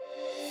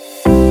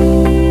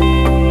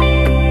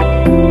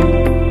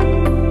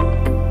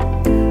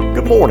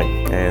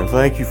morning, and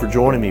thank you for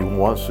joining me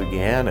once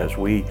again as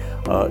we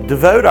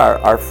devote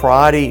our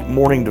Friday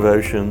morning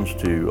devotions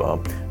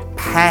to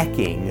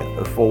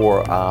packing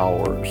for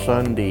our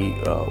Sunday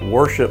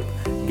worship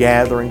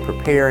gathering,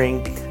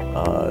 preparing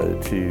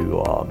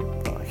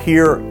to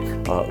hear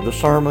the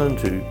sermon,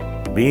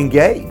 to be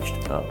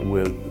engaged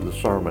with the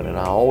sermon. And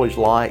I always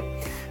like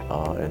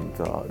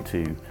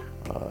to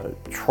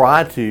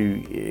try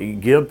to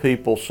give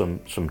people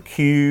some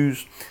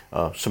cues,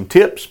 some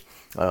tips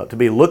to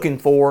be looking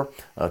for,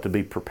 to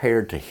be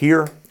prepared to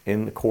hear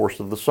in the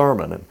course of the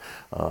sermon.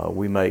 And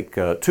we make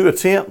two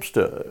attempts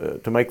to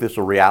make this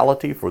a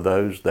reality for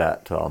those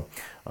that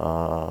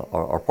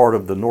are part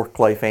of the North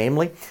Clay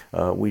family.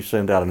 We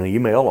send out an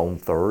email on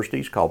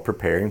Thursdays called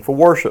Preparing for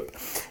Worship.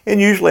 And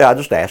usually I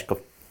just ask a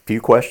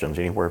few questions,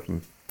 anywhere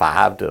from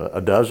 5 to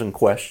a dozen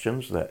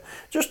questions that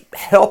just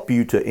help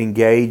you to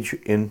engage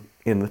in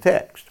the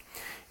text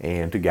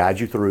and to guide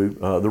you through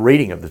the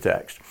reading of the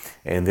text.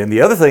 And then the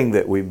other thing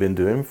that we've been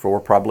doing for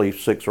probably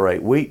 6 or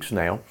 8 weeks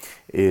now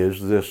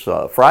is this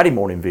Friday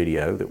morning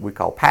video that we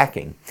call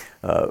Packing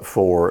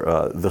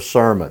for the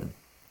sermon.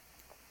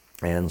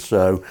 And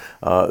so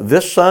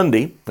this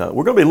Sunday,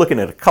 we're going to be looking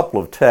at a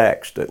couple of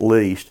texts at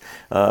least,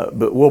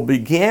 but we'll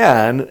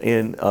begin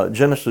in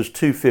Genesis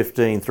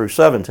 2:15 through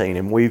 17.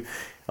 And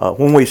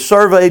when we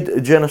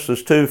surveyed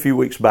Genesis 2 a few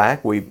weeks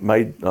back, we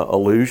made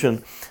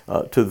allusion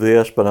to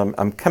this, but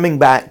I'm coming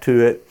back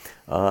to it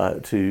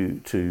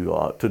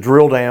to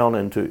drill down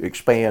and to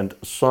expand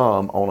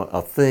some on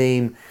a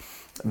theme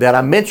that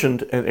I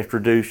mentioned and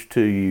introduced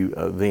to you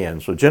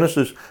then. So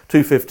Genesis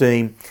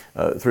 2:15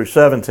 through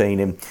 17,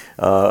 and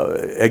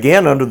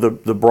again under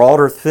the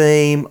broader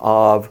theme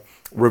of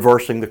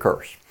reversing the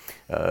curse.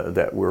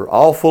 That we're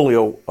all fully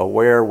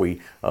aware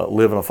we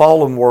live in a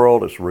fallen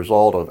world as a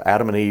result of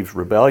Adam and Eve's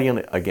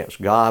rebellion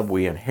against God.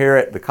 We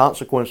inherit the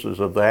consequences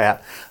of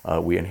that.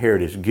 We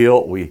inherit His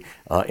guilt. We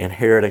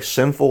inherit a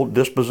sinful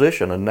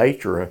disposition, a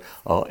nature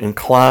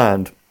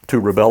inclined to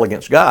rebel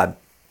against God.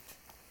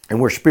 And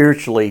we're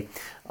spiritually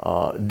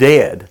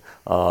dead,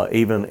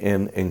 even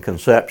in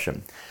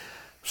conception.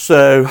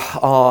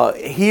 So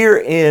here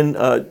in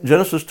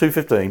Genesis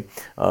 2:15,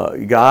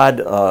 God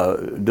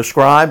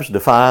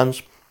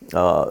defines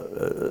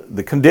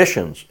the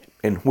conditions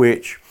in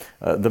which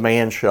the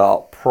man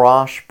shall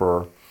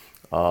prosper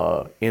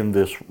in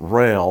this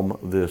realm,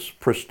 this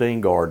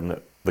pristine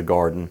garden, the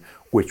garden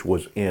which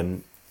was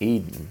in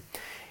Eden.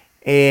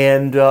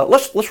 And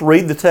let's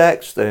read the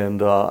text,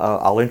 and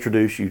I'll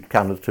introduce you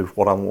kind of to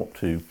what I want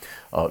to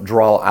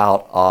draw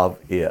out of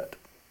it.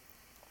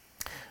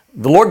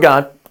 The Lord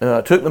God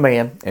took the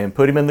man and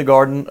put him in the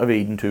Garden of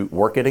Eden to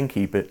work it and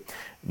keep it.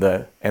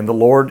 And the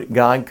Lord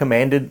God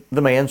commanded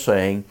the man,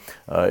 saying,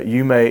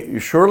 You may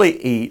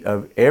surely eat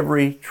of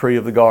every tree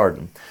of the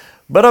garden,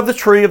 but of the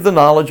tree of the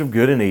knowledge of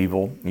good and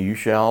evil you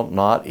shall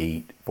not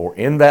eat, for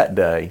in that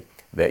day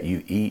that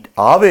you eat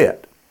of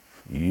it,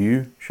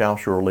 you shall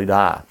surely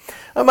die.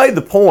 I made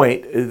the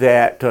point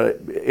that,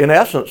 in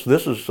essence,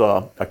 this is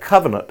a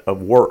covenant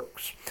of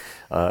works.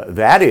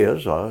 That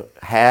is,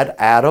 had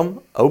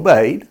Adam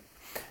obeyed,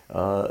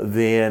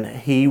 then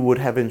he would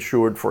have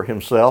ensured for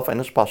himself and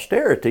his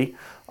posterity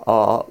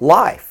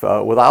life,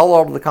 without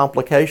all of the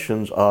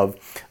complications of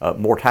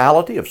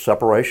mortality, of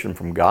separation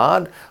from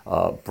God,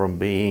 from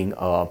being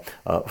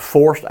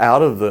forced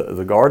out of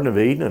the Garden of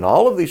Eden, and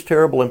all of these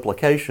terrible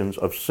implications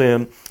of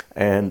sin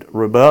and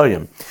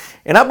rebellion.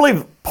 And I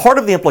believe part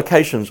of the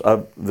implications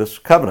of this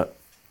covenant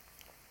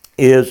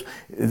is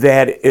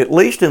that, at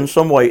least in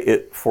some way,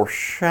 it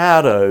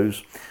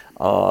foreshadows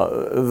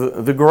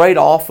the great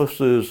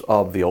offices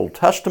of the Old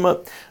Testament,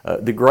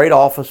 the great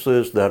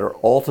offices that are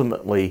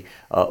ultimately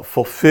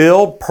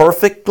fulfilled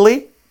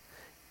perfectly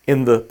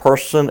in the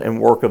person and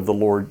work of the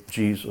Lord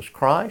Jesus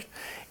Christ.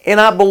 And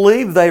I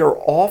believe they are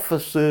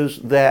offices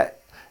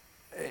that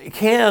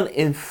can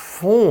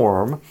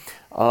inform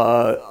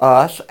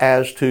us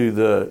as to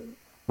the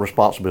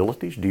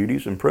responsibilities,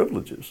 duties, and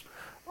privileges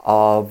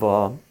of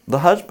the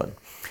husband.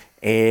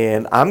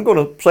 And I'm going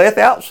to say at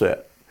the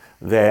outset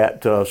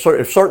that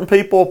if certain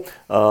people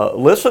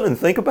listen and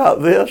think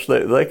about this,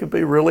 they could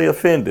be really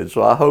offended.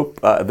 So I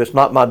hope that's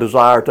not my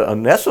desire to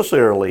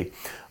unnecessarily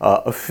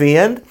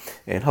offend,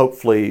 and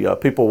hopefully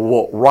people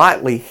will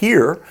rightly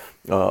hear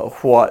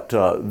what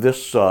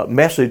this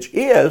message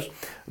is.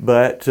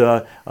 But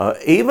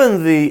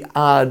even the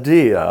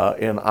idea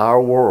in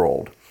our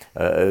world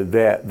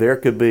that there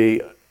could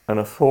be an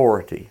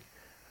authority,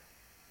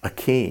 a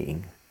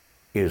king,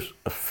 is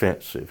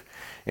offensive.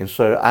 And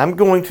so I'm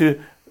going to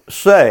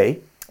say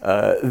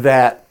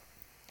that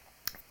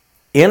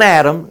in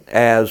Adam,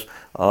 as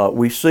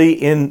we see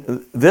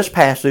in this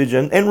passage,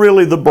 and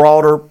really the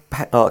broader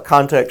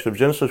context of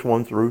Genesis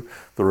 1 through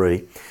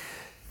 3,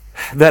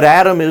 that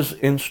Adam is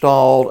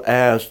installed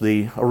as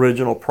the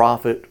original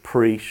prophet,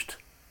 priest,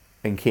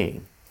 and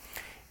king.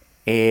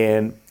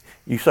 And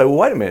you say, well,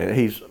 wait a minute,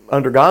 he's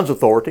under God's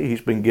authority.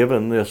 He's been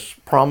given this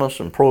promise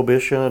and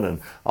prohibition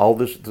and all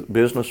this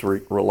business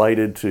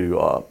related to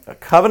a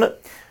covenant.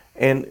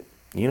 And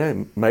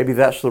maybe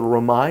that's the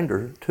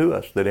reminder to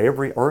us that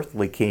every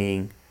earthly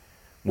king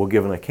will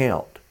give an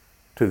account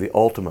to the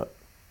ultimate,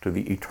 to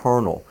the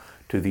eternal,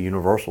 to the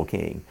universal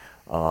king.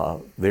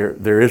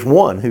 There is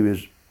one who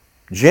is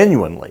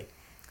genuinely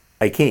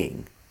a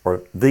king,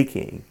 or the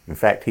king. In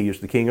fact, he is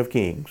the King of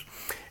Kings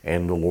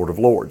and the Lord of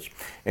Lords.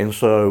 And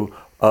so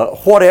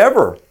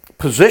whatever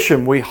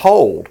position we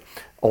hold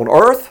on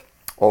earth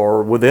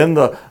or within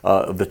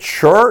the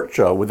church,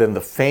 within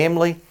the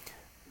family,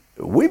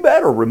 we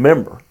better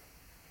remember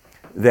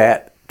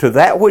that to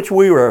that which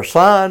we are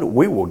assigned,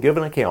 we will give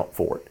an account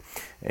for it.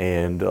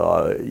 And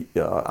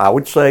I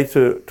would say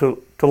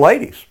to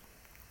ladies,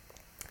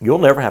 you'll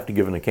never have to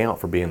give an account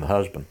for being the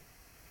husband.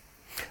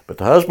 But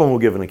the husband will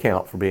give an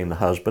account for being the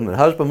husband. The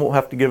husband won't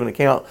have to give an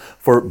account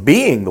for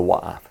being the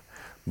wife,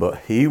 but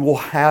he will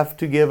have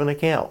to give an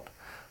account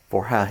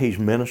for how he's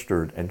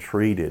ministered and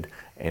treated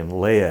and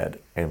led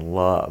and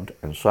loved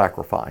and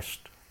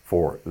sacrificed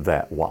for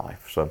that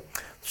wife. So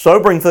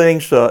sobering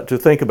things to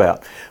think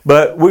about.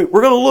 But we're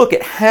going to look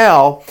at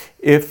how,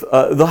 if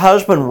the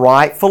husband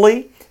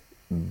rightfully,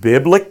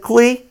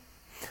 biblically,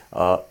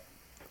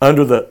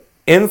 under the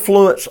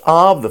influence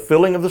of the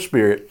filling of the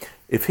Spirit,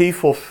 if he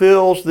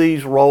fulfills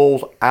these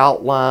roles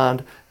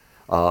outlined,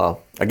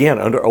 again,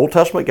 under Old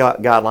Testament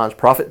guidelines,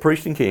 prophet,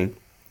 priest, and king,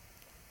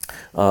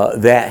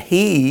 that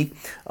he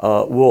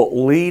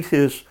will lead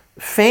his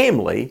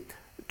family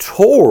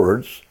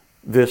towards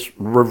this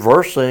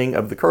reversing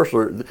of the curse,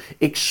 or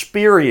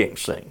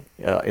experiencing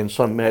in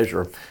some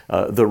measure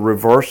the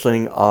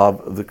reversing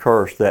of the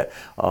curse, that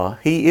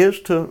he is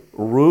to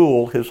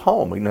rule his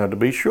home. Now, to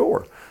be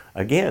sure,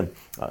 again,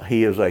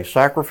 he is a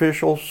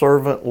sacrificial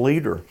servant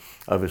leader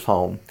of his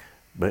home,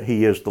 but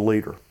he is the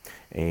leader.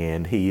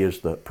 And he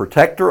is the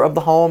protector of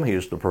the home. He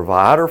is the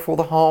provider for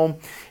the home.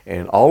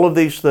 And all of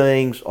these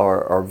things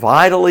are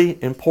vitally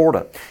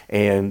important.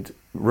 And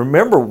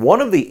remember,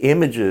 one of the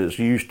images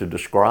used to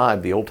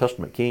describe the Old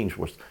Testament kings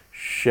was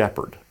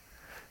shepherd.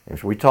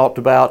 As we talked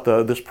about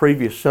this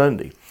previous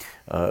Sunday,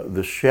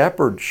 the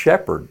shepherd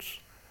shepherds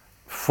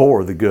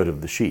for the good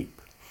of the sheep.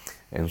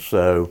 And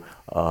so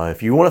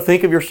if you want to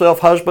think of yourself,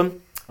 husband,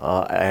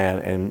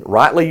 and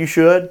rightly you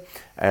should,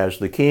 as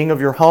the king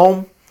of your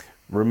home,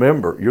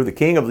 remember, you're the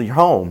king of your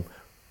home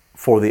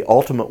for the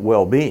ultimate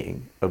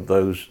well-being of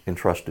those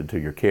entrusted to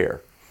your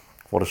care.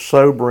 What a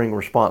sobering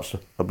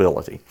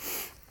responsibility.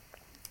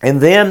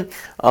 And then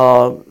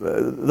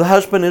the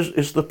husband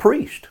is the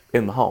priest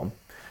in the home.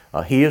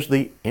 He is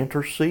the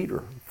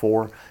interceder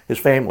for his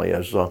family.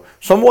 As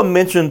someone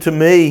mentioned to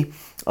me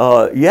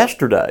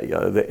yesterday,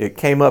 it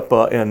came up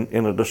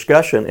in a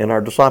discussion in our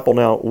Disciple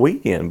Now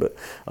weekend, but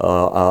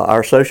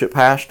our associate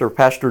pastor,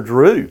 Pastor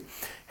Drew,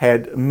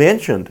 had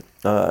mentioned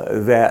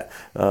that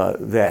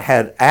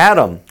had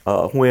Adam,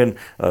 when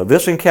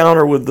this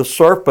encounter with the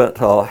serpent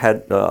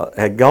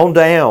had gone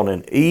down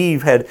and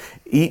Eve had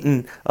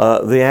eaten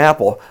the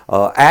apple,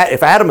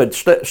 if Adam had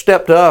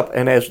stepped up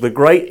and, as the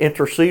great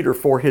interceder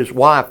for his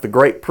wife, the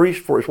great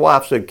priest for his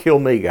wife, said, "Kill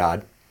me,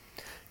 God,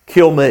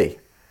 kill me.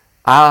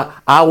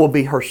 I will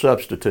be her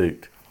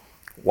substitute."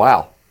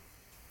 Wow.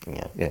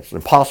 Yeah, it's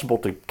impossible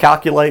to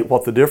calculate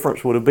what the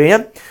difference would have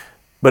been.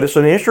 But it's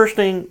an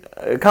interesting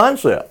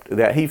concept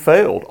that he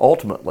failed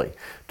ultimately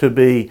to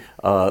be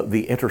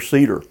the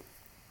interceder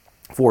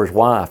for his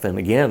wife. And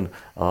again,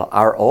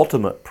 our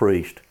ultimate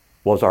priest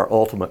was our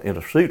ultimate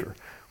interceder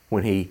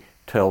when he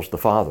tells the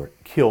Father,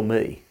 "Kill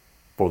me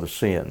for the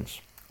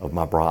sins of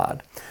my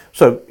bride."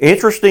 So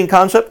interesting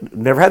concept.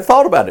 Never had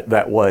thought about it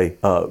that way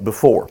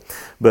before.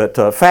 But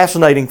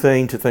fascinating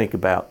thing to think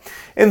about.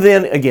 And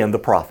then again, the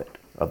prophet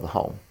of the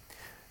home.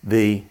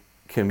 The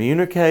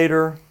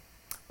communicator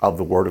of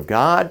the Word of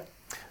God,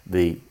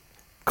 the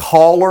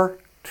caller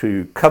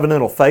to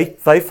covenantal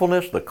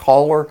faithfulness, the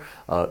caller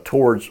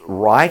towards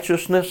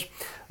righteousness,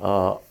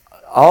 all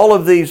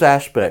of these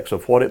aspects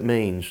of what it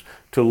means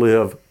to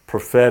live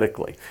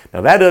prophetically. Now,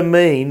 that doesn't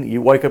mean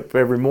you wake up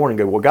every morning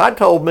and go, "Well, God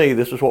told me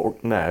this is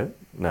what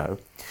No.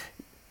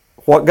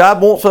 What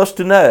God wants us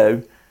to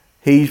know,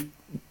 He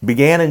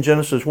began in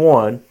Genesis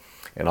 1,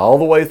 and all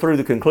the way through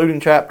the concluding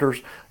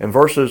chapters and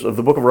verses of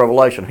the book of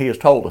Revelation, He has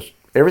told us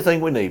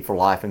everything we need for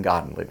life and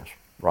godliness,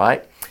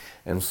 right?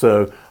 And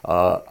so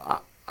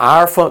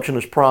our function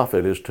as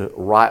prophet is to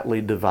rightly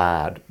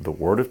divide the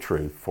word of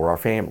truth for our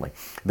family,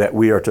 that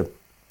we are to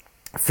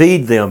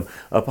feed them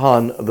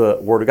upon the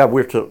Word of God.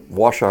 We're to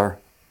wash our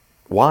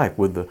wife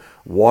with the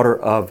water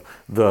of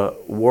the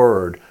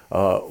Word.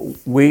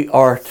 We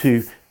are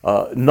to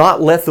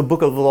not let the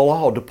book of the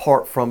law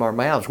depart from our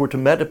mouths. We're to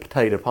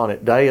meditate upon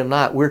it day and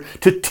night. We're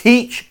to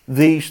teach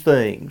these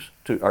things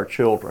to our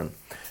children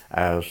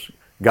as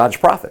God's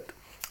prophet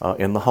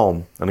in the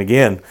home. And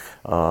again,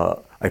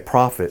 a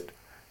prophet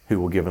who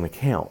will give an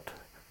account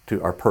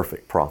to our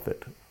perfect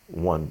prophet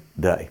one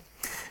day.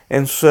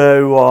 And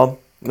so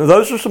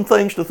those are some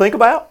things to think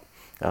about.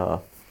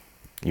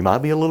 You might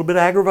be a little bit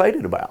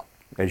aggravated about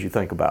as you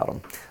think about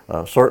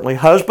them. Certainly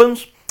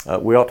husbands,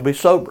 we ought to be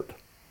sobered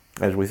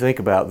as we think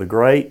about the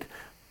great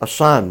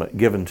assignment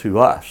given to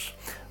us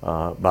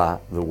by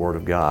the Word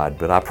of God.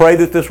 But I pray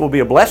that this will be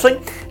a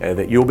blessing and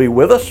that you'll be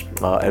with us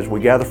as we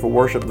gather for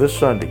worship this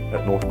Sunday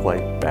at North Clay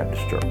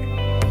Baptist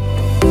Church.